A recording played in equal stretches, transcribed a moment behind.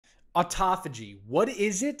Autophagy. What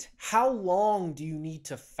is it? How long do you need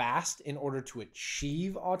to fast in order to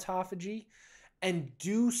achieve autophagy? And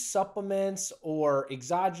do supplements or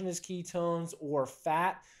exogenous ketones or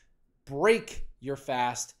fat break your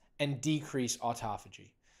fast and decrease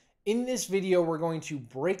autophagy? In this video, we're going to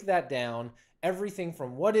break that down, everything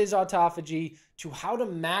from what is autophagy to how to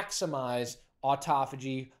maximize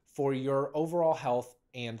autophagy for your overall health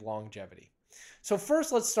and longevity. So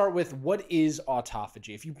first, let's start with what is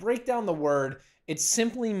autophagy. If you break down the word, it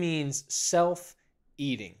simply means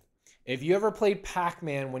self-eating. If you ever played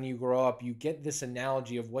Pac-Man when you grow up, you get this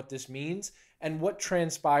analogy of what this means and what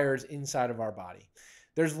transpires inside of our body.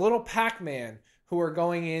 There's little Pac-Man who are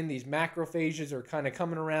going in, these macrophages are kind of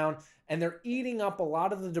coming around, and they're eating up a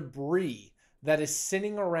lot of the debris that is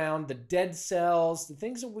sitting around, the dead cells, the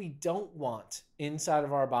things that we don't want inside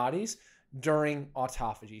of our bodies during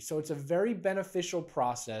autophagy. So it's a very beneficial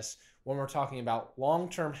process when we're talking about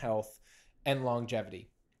long-term health and longevity.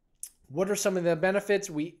 What are some of the benefits?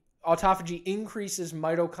 Autophagy increases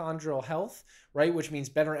mitochondrial health, right? Which means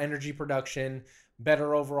better energy production,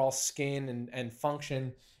 better overall skin and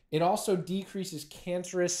function. It also decreases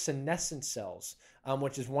cancerous senescent cells,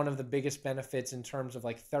 which is one of the biggest benefits in terms of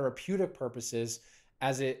like therapeutic purposes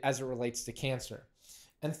as it relates to cancer.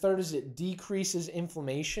 And third is it decreases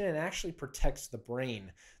inflammation and actually protects the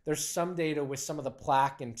brain. There's some data with some of the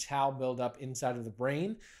plaque and tau buildup inside of the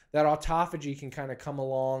brain that autophagy can kind of come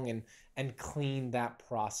along and clean that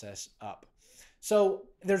process up. So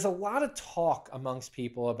there's a lot of talk amongst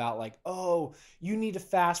people about like, oh, you need to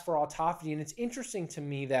fast for autophagy. And it's interesting to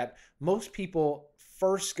me that most people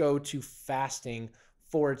first go to fasting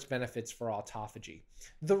for its benefits for autophagy.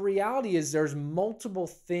 The reality is there's multiple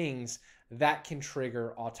things that can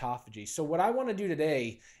trigger autophagy. So what I want to do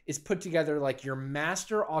today is put together like your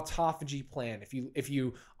master autophagy plan. If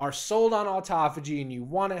you are sold on autophagy and you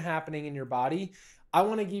want it happening in your body, I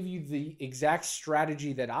want to give you the exact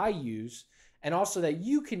strategy that I use and also that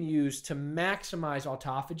you can use to maximize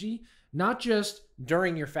autophagy, not just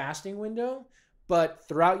during your fasting window, but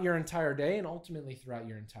throughout your entire day and ultimately throughout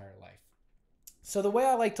your entire life. So the way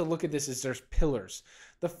I like to look at this is there's pillars.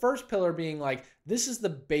 The first pillar being like, this is the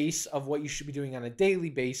base of what you should be doing on a daily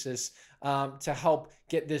basis to help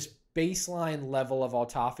get this baseline level of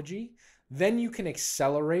autophagy. Then you can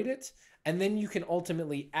accelerate it, and then you can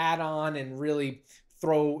ultimately add on and really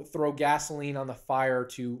throw gasoline on the fire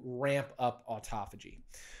to ramp up autophagy.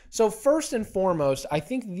 So first and foremost, I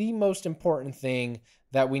think the most important thing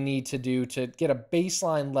that we need to do to get a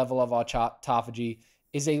baseline level of autophagy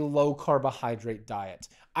is a low carbohydrate diet.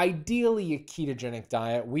 Ideally a ketogenic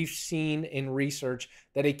diet. We've seen in research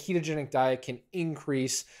that a ketogenic diet can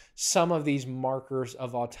increase some of these markers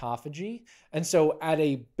of autophagy. And so at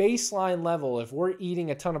a baseline level, if we're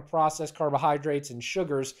eating a ton of processed carbohydrates and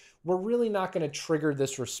sugars, we're really not going to trigger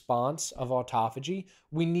this response of autophagy.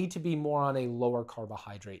 We need to be more on a lower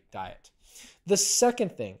carbohydrate diet. The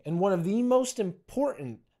second thing, and one of the most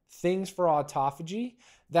important things for autophagy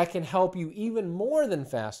that can help you even more than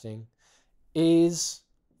fasting is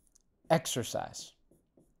exercise.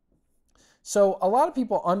 So a lot of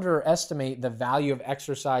people underestimate the value of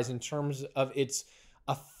exercise in terms of its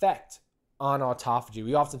effect on autophagy.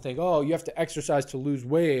 We often think, oh, you have to exercise to lose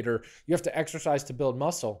weight or you have to exercise to build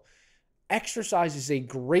muscle. Exercise is a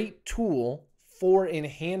great tool for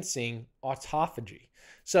enhancing autophagy.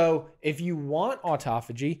 So if you want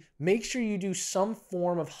autophagy, make sure you do some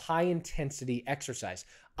form of high intensity exercise.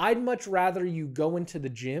 I'd much rather you go into the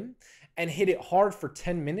gym and hit it hard for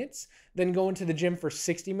 10 minutes than go into the gym for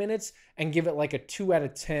 60 minutes and give it like a 2 out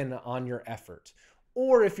of 10 on your effort.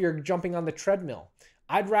 Or if you're jumping on the treadmill,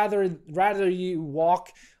 I'd rather you walk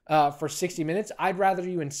for 60 minutes. I'd rather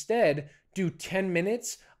you instead do 10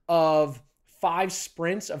 minutes of 5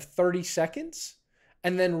 sprints of 30 seconds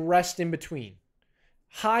and then rest in between.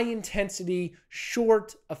 High intensity,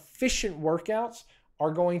 short, efficient workouts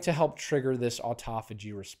are going to help trigger this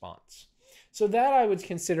autophagy response. So that I would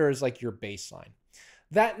consider as like your baseline.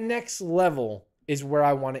 That next level is where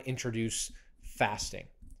I want to introduce fasting,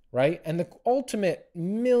 right? And the ultimate $1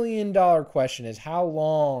 million question is, how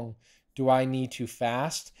long do I need to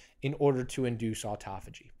fast in order to induce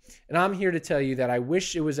autophagy? And I'm here to tell you that I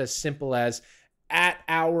wish it was as simple as at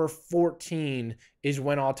hour 14 is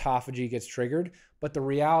when autophagy gets triggered. But the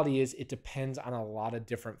reality is it depends on a lot of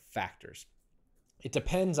different factors. It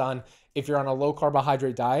depends on if you're on a low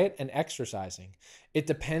carbohydrate diet and exercising. It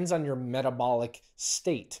depends on your metabolic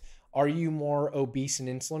state. Are you more obese and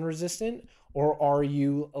insulin resistant, or are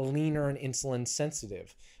you leaner and insulin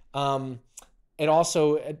sensitive? it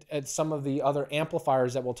also, at some of the other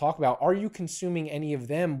amplifiers that we'll talk about, are you consuming any of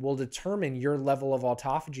them will determine your level of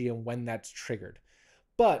autophagy and when that's triggered.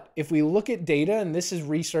 But if we look at data, and this is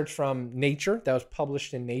research from Nature that was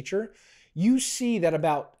published in Nature, you see that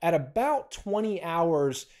at about 20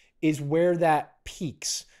 hours is where that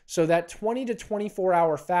peaks. So that 20 to 24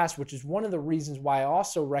 hour fast, which is one of the reasons why I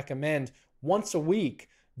also recommend once a week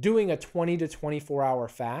doing a 20 to 24 hour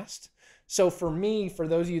fast. So for me, for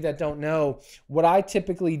those of you that don't know, what I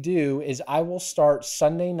typically do is I will start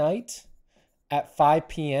Sunday night at 5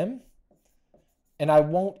 p.m. and I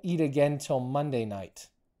won't eat again till Monday night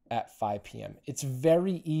at 5 p.m. It's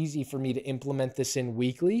very easy for me to implement this in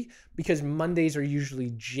weekly because Mondays are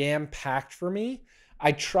usually jam-packed for me.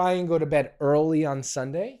 I try and go to bed early on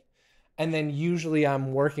Sunday, and then usually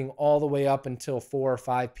I'm working all the way up until 4 or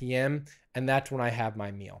 5 p.m., and that's when I have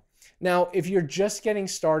my meal. Now, if you're just getting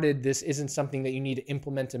started, this isn't something that you need to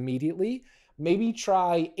implement immediately. Maybe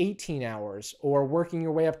try 18 hours or working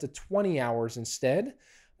your way up to 20 hours instead.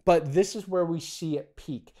 But this is where we see it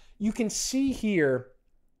peak. You can see here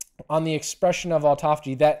on the expression of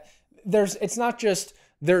autophagy that it's not just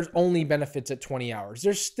there's only benefits at 20 hours.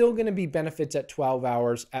 There's still going to be benefits at 12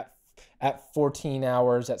 hours, at 14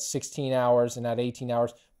 hours, at 16 hours, and at 18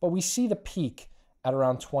 hours. But we see the peak at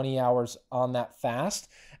around 20 hours on that fast.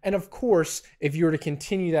 And of course, if you were to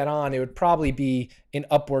continue that on, it would probably be an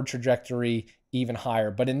upward trajectory even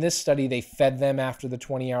higher. But in this study, they fed them after the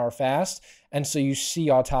 20-hour fast. And so you see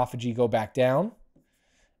autophagy go back down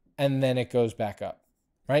and then it goes back up,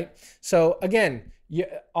 right? So again,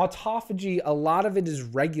 autophagy, a lot of it is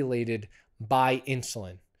regulated by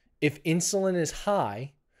insulin. If insulin is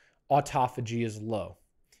high, autophagy is low.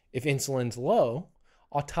 If insulin's low,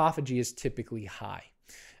 autophagy is typically high.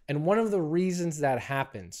 And one of the reasons that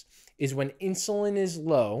happens is when insulin is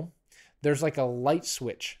low, there's like a light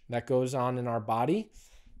switch that goes on in our body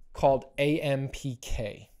called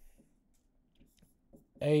AMPK.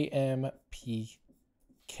 AMPK.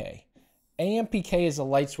 AMPK is a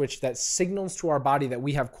light switch that signals to our body that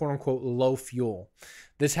we have quote unquote low fuel.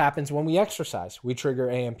 This happens when we exercise. We trigger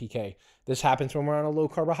AMPK. This happens when we're on a low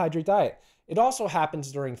carbohydrate diet. It also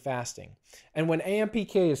happens during fasting. And when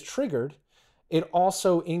AMPK is triggered, it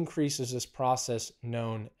also increases this process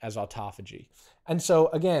known as autophagy. And so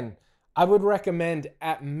again, I would recommend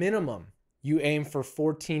at minimum you aim for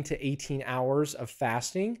 14 to 18 hours of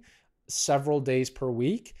fasting several days per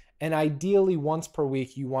week. And ideally once per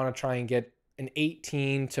week, you want to try and get an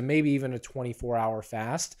 18 to maybe even a 24-hour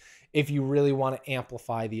fast if you really want to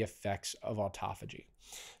amplify the effects of autophagy.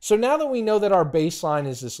 So now that we know that our baseline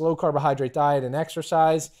is this low carbohydrate diet and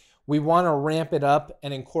exercise, we want to ramp it up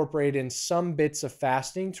and incorporate in some bits of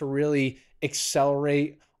fasting to really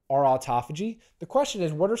accelerate our autophagy. The question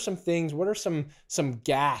is, what are some things, what are some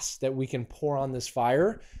gas that we can pour on this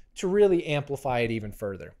fire to really amplify it even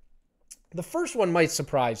further? The first one might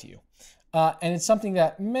surprise you, and it's something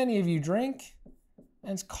that many of you drink,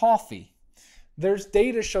 and it's coffee. There's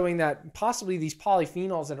data showing that possibly these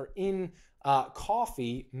polyphenols that are in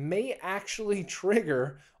coffee may actually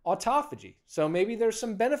trigger autophagy. So maybe there's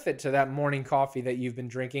some benefit to that morning coffee that you've been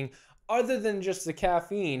drinking other than just the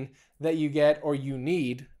caffeine that you get or you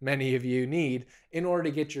need, many of you need, in order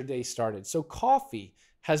to get your day started. So coffee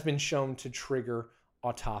has been shown to trigger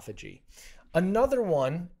autophagy. Another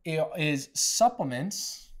one is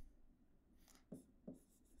supplements,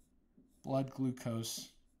 blood glucose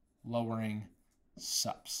lowering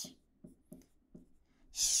SUPs.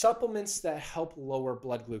 Supplements that help lower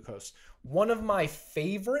blood glucose. One of my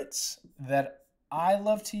favorites that I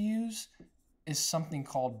love to use is something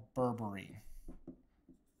called berberine.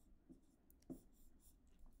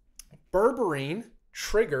 Berberine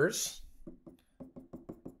triggers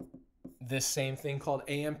this same thing called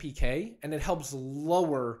AMPK, and it helps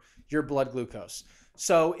lower your blood glucose.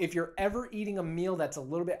 So if you're ever eating a meal that's a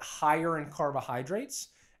little bit higher in carbohydrates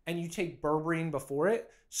and you take berberine before it,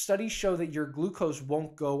 studies show that your glucose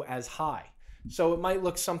won't go as high. So it might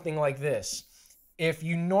look something like this. If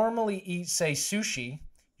you normally eat, say, sushi,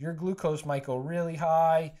 your glucose might go really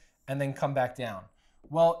high and then come back down.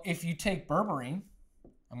 Well, if you take berberine,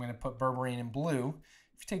 I'm going to put berberine in blue.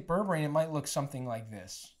 If you take berberine, it might look something like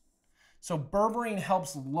this. So berberine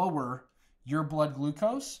helps lower your blood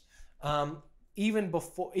glucose even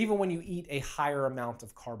when you eat a higher amount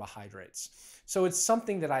of carbohydrates. So it's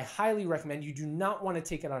something that I highly recommend. You do not want to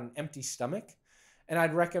take it on an empty stomach. And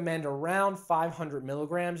I'd recommend around 500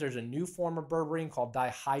 milligrams. There's a new form of berberine called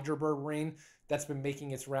dihydroberberine that's been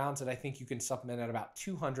making its rounds, and I think you can supplement at about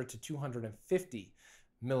 200 to 250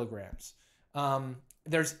 milligrams.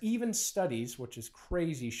 There's even studies, which is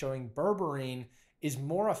crazy, showing berberine is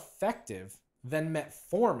more effective than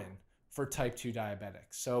metformin for type 2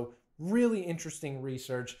 diabetics. So really interesting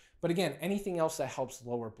research. But again, anything else that helps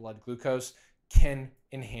lower blood glucose can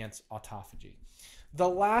enhance autophagy. The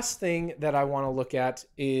last thing that I want to look at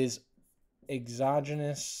is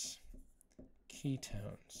exogenous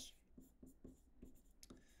ketones.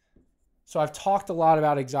 So I've talked a lot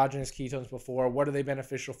about exogenous ketones before. What are they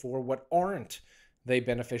beneficial for? What aren't they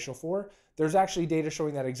beneficial for? There's actually data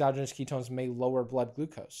showing that exogenous ketones may lower blood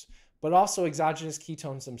glucose, but also exogenous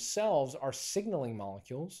ketones themselves are signaling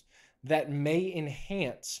molecules that may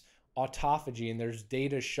enhance autophagy. And there's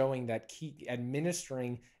data showing that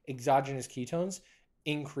administering exogenous ketones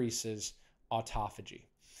increases autophagy.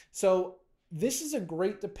 So this is a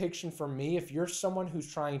great depiction for me if you're someone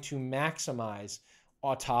who's trying to maximize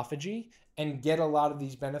autophagy and get a lot of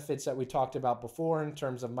these benefits that we talked about before in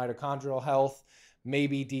terms of mitochondrial health,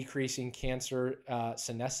 maybe decreasing cancer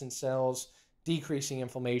senescent cells, decreasing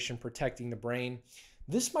inflammation, protecting the brain.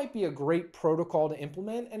 This might be a great protocol to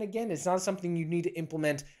implement. And again, it's not something you need to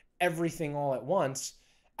implement everything all at once.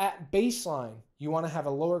 At baseline, you want to have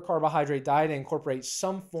a lower carbohydrate diet and incorporate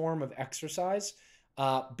some form of exercise.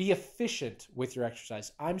 Be efficient with your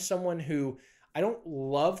exercise. I'm someone who I don't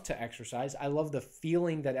love to exercise. I love the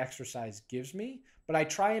feeling that exercise gives me, but I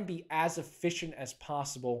try and be as efficient as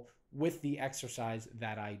possible with the exercise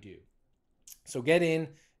that I do. So get in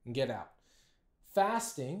and get out.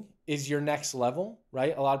 Fasting is your next level,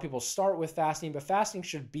 right? A lot of people start with fasting, but fasting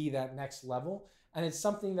should be that next level. And it's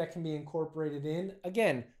something that can be incorporated in.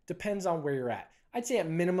 Again, depends on where you're at. I'd say at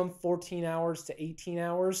minimum 14 hours to 18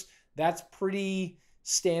 hours. That's pretty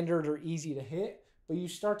standard or easy to hit. But you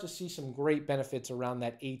start to see some great benefits around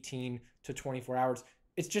that 18 to 24 hours.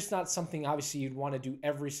 It's just not something obviously you'd want to do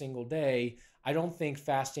every single day. I don't think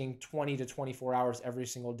fasting 20 to 24 hours every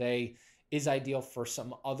single day is ideal for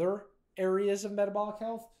some other areas of metabolic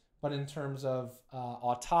health. But in terms of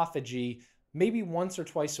autophagy, maybe once or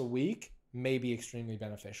twice a week may be extremely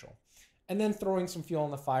beneficial. And then throwing some fuel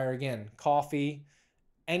on the fire again, coffee,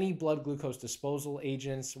 any blood glucose disposal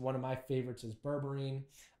agents. One of my favorites is berberine.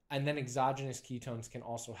 And then exogenous ketones can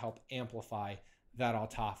also help amplify that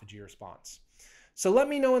autophagy response. So let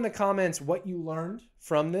me know in the comments what you learned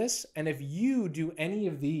from this. And if you do any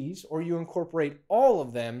of these or you incorporate all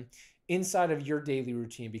of them inside of your daily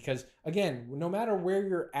routine. Because again, no matter where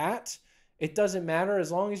you're at, it doesn't matter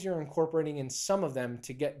as long as you're incorporating in some of them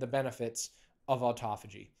to get the benefits of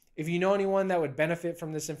autophagy. If you know anyone that would benefit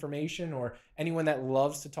from this information or anyone that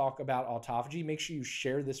loves to talk about autophagy, make sure you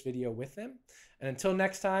share this video with them. And until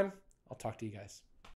next time, I'll talk to you guys.